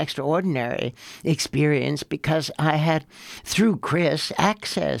an extraordinary experience because I had, through Chris,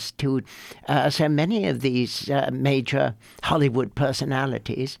 access to so many of these major Hollywood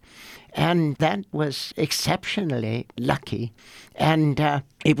personalities. And that was exceptionally lucky. And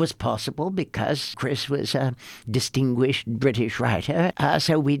it was possible because Chris was a distinguished British writer.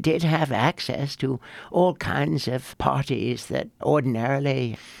 So we did have access to all kinds of parties that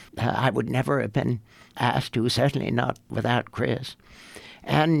ordinarily I would never have been asked to, certainly not without Chris.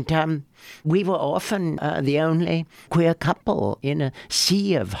 And we were often the only queer couple in a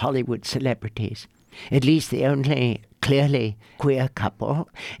sea of Hollywood celebrities, at least the only clearly queer couple.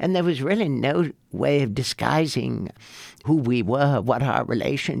 And there was really no way of disguising who we were, what our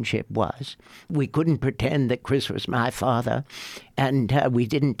relationship was. We couldn't pretend that Chris was my father, and we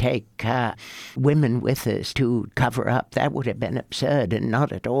didn't take women with us to cover up. That would have been absurd and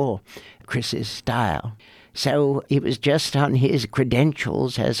not at all Chris's style. So it was just on his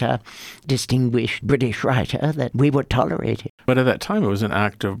credentials as a distinguished British writer that we were tolerated. But at that time, it was an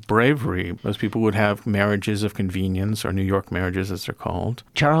act of bravery. Most people would have marriages of convenience, or New York marriages, as they're called.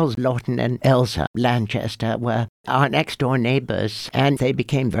 Charles Lawton and Elsa Lanchester were our next-door neighbors, and they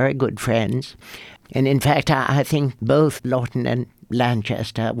became very good friends. And in fact, I think both Lawton and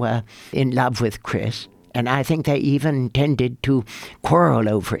Lanchester were in love with Chris. And I think they even tended to quarrel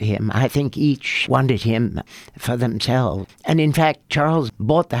over him. I think each wanted him for themselves. And in fact, Charles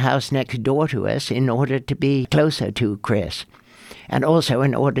bought the house next door to us in order to be closer to Chris, and also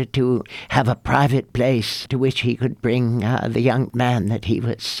in order to have a private place to which he could bring the young man that he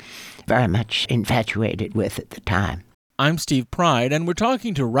was very much infatuated with at the time. I'm Steve Pride, and we're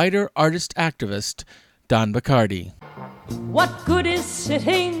talking to writer, artist, activist Don Bachardy. What good is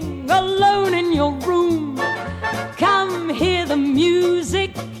sitting alone in your room? Come hear the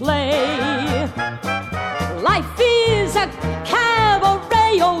music play. Life is a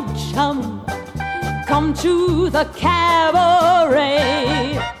cabaret, old chum. Come to the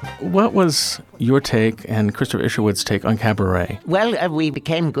cabaret. What was your take and Christopher Isherwood's take on Cabaret? Well, we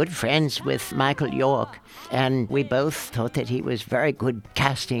became good friends with Michael York, and we both thought that he was very good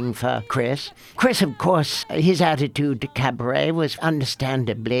casting for Chris. Chris, of course, his attitude to Cabaret was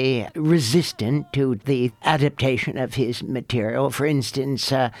understandably resistant to the adaptation of his material. For instance,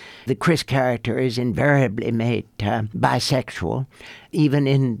 the Chris character is invariably made bisexual. Even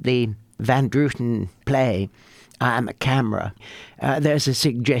in the Van Druten play, I'm a Camera, there's a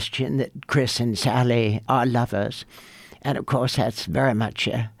suggestion that Chris and Sally are lovers. And of course, that's very much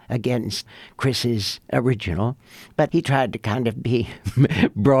against Chris's original. But he tried to kind of be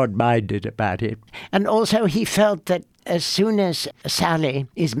broad-minded about it. And also, he felt that as soon as Sally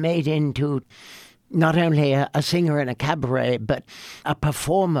is made into not only a singer in a cabaret, but a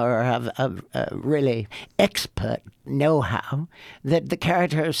performer of really expert know-how, that the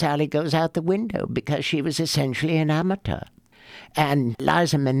character of Sally goes out the window because she was essentially an amateur. And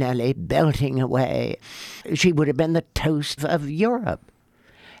Liza Minnelli belting away, she would have been the toast of Europe.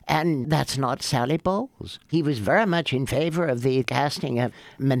 And that's not Sally Bowles. He was very much in favor of the casting of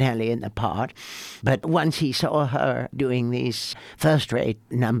Minnelli in the part, but once he saw her doing these first-rate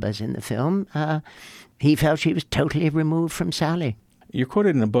numbers in the film, he felt she was totally removed from Sally. You're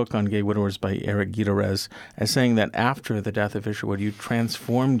quoted in a book on gay widowers by Eric Gutierrez as saying that after the death of Isherwood, you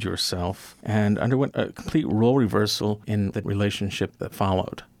transformed yourself and underwent a complete role reversal in the relationship that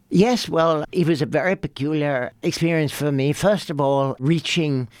followed. Yes, well, it was a very peculiar experience for me. First of all,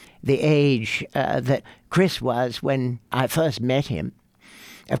 reaching the age that Chris was when I first met him.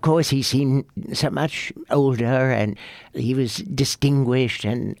 Of course, he seemed so much older, and he was distinguished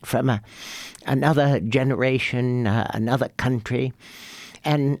and from another generation, another country.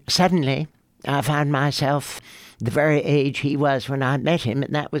 And suddenly, I found myself the very age he was when I met him,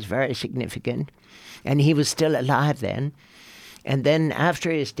 and that was very significant. And he was still alive then. And then after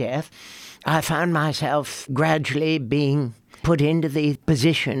his death, I found myself gradually being put into the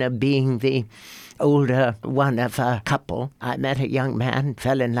position of being the older one of a couple. I met a young man,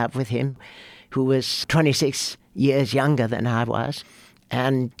 fell in love with him, who was 26 years younger than I was.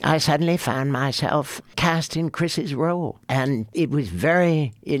 And I suddenly found myself cast in Chris's role. And it was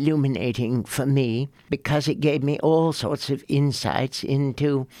very illuminating for me because it gave me all sorts of insights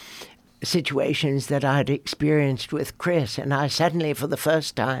into situations that I'd experienced with Chris, and I suddenly, for the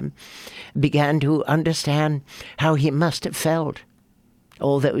first time, began to understand how he must have felt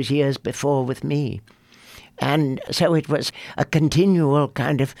all those years before with me. And so it was a continual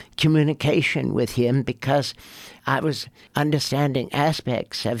kind of communication with him because I was understanding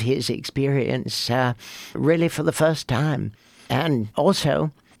aspects of his experience really for the first time. And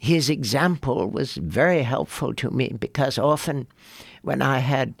also, his example was very helpful to me because often when I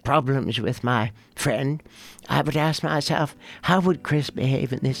had problems with my friend, I would ask myself, how would Chris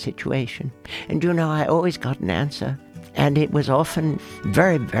behave in this situation? And you know, I always got an answer. And it was often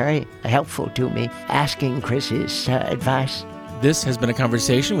very, very helpful to me asking Chris's advice. This has been a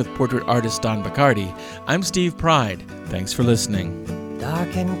conversation with portrait artist Don Bachardy. I'm Steve Pride. Thanks for listening.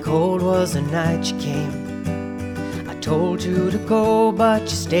 Dark and cold was the night you came. I told you to go, but you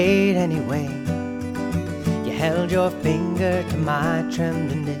stayed anyway. You held your finger to my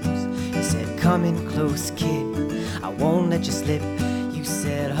trembling lips. You said, come in close, kid, I won't let you slip. You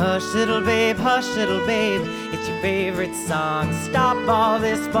said, hush little babe, it's your favorite song. Stop all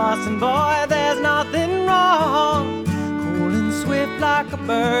this fussing, boy, there's nothing wrong. Cool and swift like a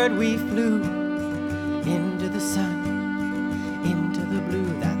bird we flew into the sun, into the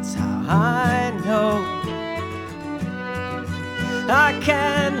blue. That's how I know I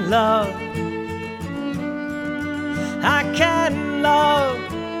can love, I can love,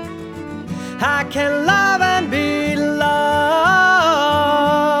 I can love and be loved.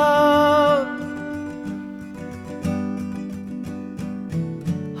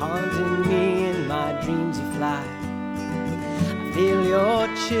 Haunting me in my dreams you fly. I feel your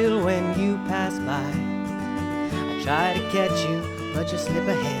chill when you pass by. I try to catch you, but you slip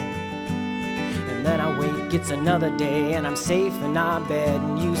ahead. And then I wake, it's another day, and I'm safe in our bed.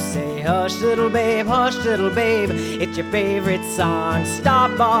 And you say, hush little babe, it's your favorite song.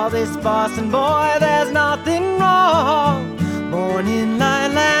 Stop all this fussing, boy, there's nothing wrong. Morning light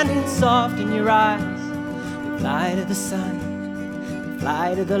landing soft in your eyes. We fly to the sun, we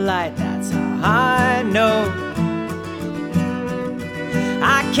fly to the light. That's how I know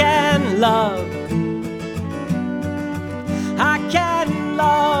I can love, I can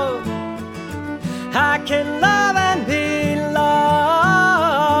love, I can love and be loved.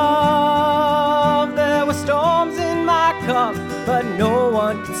 There were storms in my cup, but no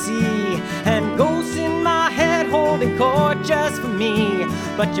one could see, and ghosts in my head hold something cold just for me.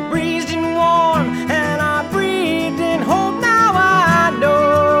 But you breathed in warm and I breathed in hope. Now I know,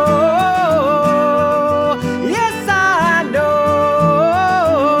 yes I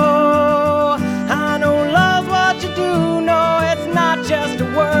know love's what you do. No, it's not just a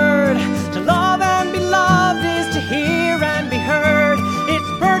word. To love and be loved is to hear and be heard. It's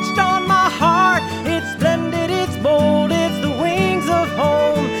perched on my heart, it's splendid, it's bold, it's the wings of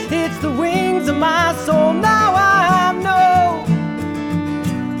home, it's the wings of my soul. Now I know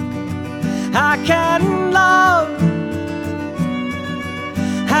I can love,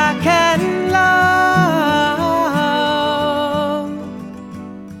 I can love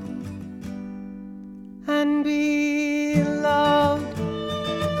and be loved.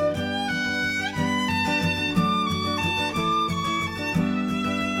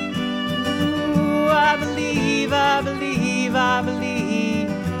 Ooh, I believe, I believe, I believe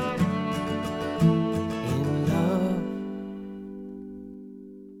in love.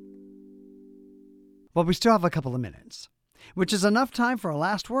 Well, we still have a couple of minutes, which is enough time for a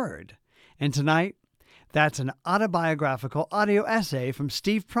last word. And tonight, that's an autobiographical audio essay from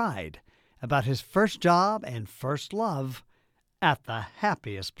Steve Pride about his first job and first love at the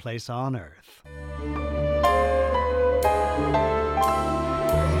happiest place on earth.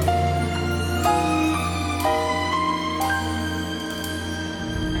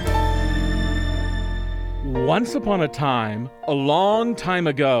 Once upon a time, a long time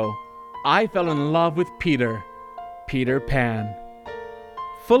ago, I fell in love with Peter Pan.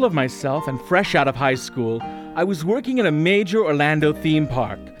 Full of myself and fresh out of high school, I was working in a major Orlando theme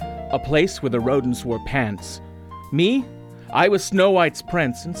park, a place where the rodents wore pants. Me? I was Snow White's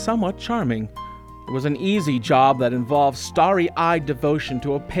prince and somewhat charming. It was an easy job that involved starry-eyed devotion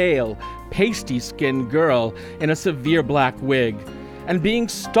to a pale, pasty-skinned girl in a severe black wig, and being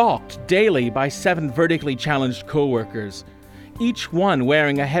stalked daily by 7 vertically challenged co-workers, each one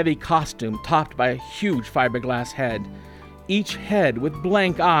wearing a heavy costume topped by a huge fiberglass head, each head with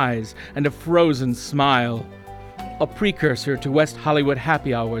blank eyes and a frozen smile, a precursor to West Hollywood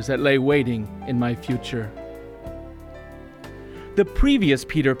happy hours that lay waiting in my future. The previous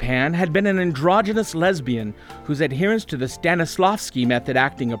Peter Pan had been an androgynous lesbian whose adherence to the Stanislavski method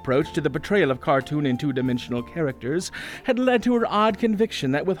acting approach to the portrayal of cartoon and two-dimensional characters had led to her odd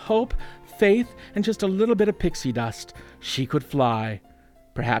conviction that with hope, faith, and just a little bit of pixie dust, she could fly.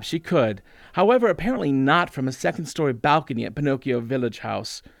 Perhaps she could. However, apparently not from a second-story balcony at Pinocchio Village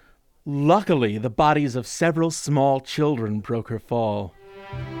House. Luckily, the bodies of several small children broke her fall.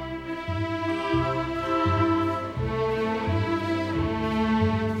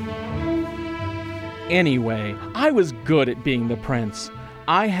 Anyway, I was good at being the prince.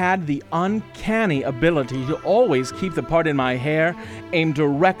 I had the uncanny ability to always keep the part in my hair aimed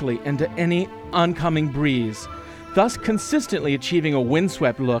directly into any oncoming breeze, thus consistently achieving a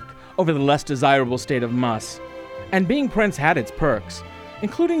windswept look over the less desirable state of muss. And being prince had its perks,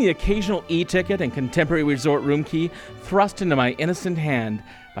 including the occasional e-ticket and contemporary resort room key thrust into my innocent hand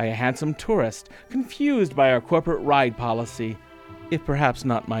by a handsome tourist confused by our corporate ride policy, if perhaps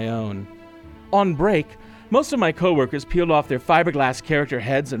not my own. On break, most of my coworkers peeled off their fiberglass character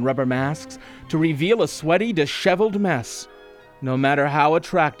heads and rubber masks to reveal a sweaty, disheveled mess. No matter how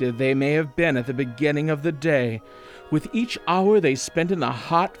attractive they may have been at the beginning of the day, with each hour they spent in the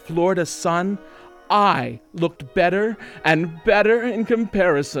hot Florida sun, I looked better and better in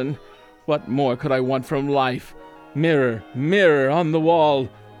comparison. What more could I want from life? Mirror, mirror on the wall.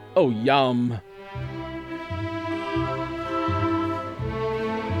 Oh, yum.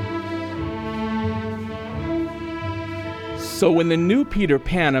 So when the new Peter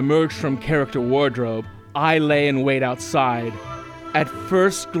Pan emerged from character wardrobe, I lay in wait outside. At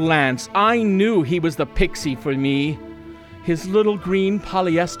first glance, I knew he was the pixie for me. His little green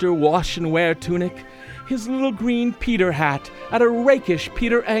polyester wash and wear tunic, his little green Peter hat at a rakish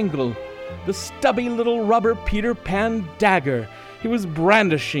Peter angle, the stubby little rubber Peter Pan dagger he was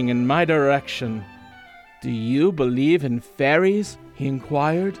brandishing in my direction. "Do you believe in fairies?" he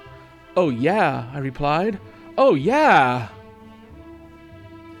inquired. "Oh yeah," I replied. "Oh yeah."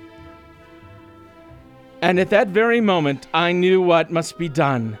 And at that very moment, I knew what must be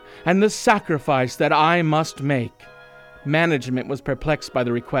done, and the sacrifice that I must make. Management was perplexed by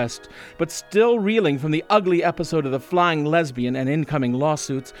the request, but still reeling from the ugly episode of the flying lesbian and incoming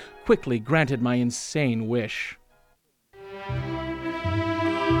lawsuits, quickly granted my insane wish.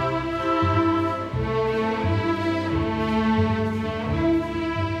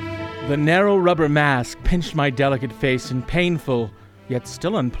 The narrow rubber mask pinched my delicate face in painful, yet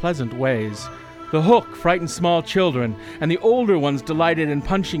still unpleasant ways. The hook frightened small children, and the older ones delighted in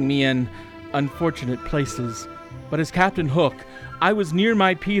punching me in unfortunate places. But as Captain Hook, I was near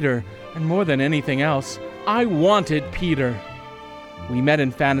my Peter, and more than anything else, I wanted Peter. We met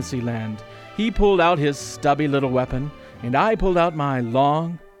in Fantasyland. He pulled out his stubby little weapon, and I pulled out my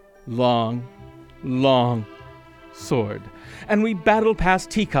long sword. And we battled past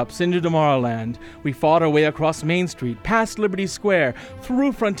teacups into Tomorrowland. We fought our way across Main Street, past Liberty Square,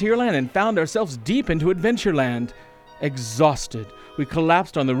 through Frontierland, and found ourselves deep into Adventureland. Exhausted, we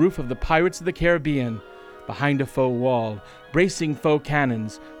collapsed on the roof of the Pirates of the Caribbean, behind a faux wall, bracing faux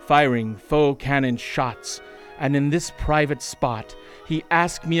cannons, firing faux cannon shots. And in this private spot, he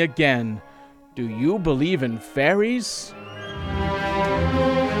asked me again, "Do you believe in fairies?"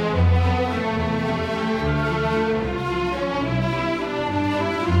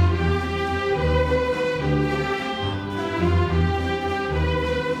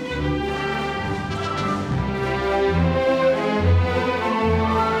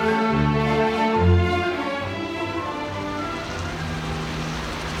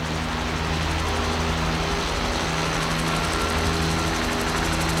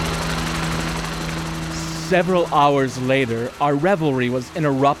 Several hours later, our revelry was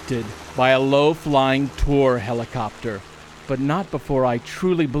interrupted by a low-flying tour helicopter, but not before I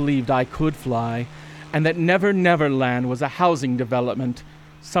truly believed I could fly, and that Never Never Land was a housing development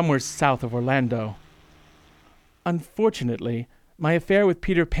somewhere south of Orlando. Unfortunately, my affair with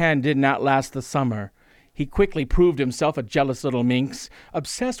Peter Pan did not last the summer. He quickly proved himself a jealous little minx,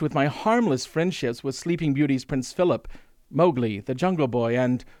 obsessed with my harmless friendships with Sleeping Beauty's Prince Philip, Mowgli, the Jungle Boy,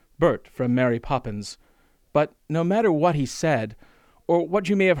 and Bert from Mary Poppins. But no matter what he said, or what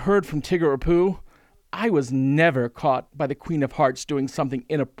you may have heard from Tigger or Pooh, I was never caught by the Queen of Hearts doing something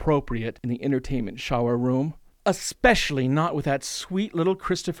inappropriate in the entertainment shower room, especially not with that sweet little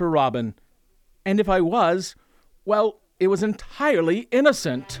Christopher Robin. And if I was, well, it was entirely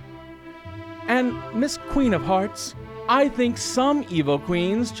innocent. And Miss Queen of Hearts, I think some evil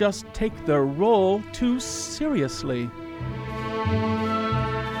queens just take their role too seriously.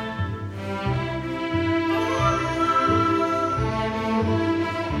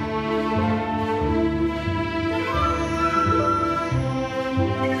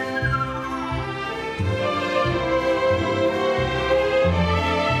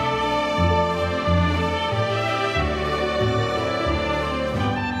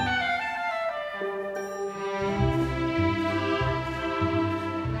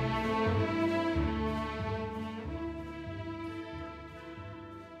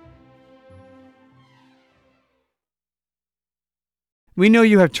 We know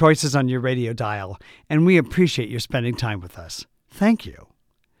you have choices on your radio dial, and we appreciate you spending time with us. Thank you.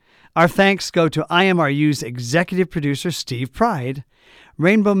 Our thanks go to IMRU's executive producer, Steve Pride,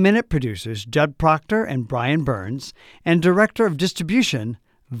 Rainbow Minute producers, Judd Proctor and Brian Burns, and director of distribution,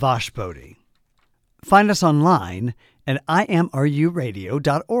 Vash Bodhi. Find us online at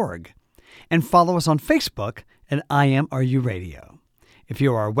imruradio.org and follow us on Facebook at IMRU Radio. If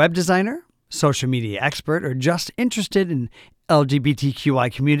you are a web designer, social media expert, or just interested in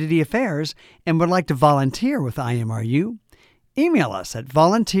LGBTQI community affairs and would like to volunteer with IMRU, email us at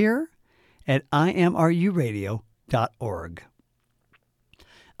volunteer@imruradio.org.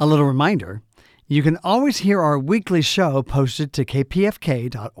 A little reminder, you can always hear our weekly show posted to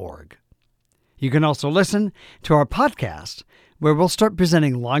kpfk.org. You can also listen to our podcast, where we'll start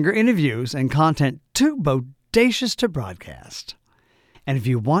presenting longer interviews and content too bodacious to broadcast. And if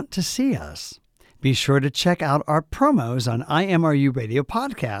you want to see us, be sure to check out our promos on IMRU Radio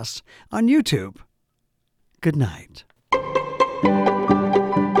Podcasts on YouTube. Good night.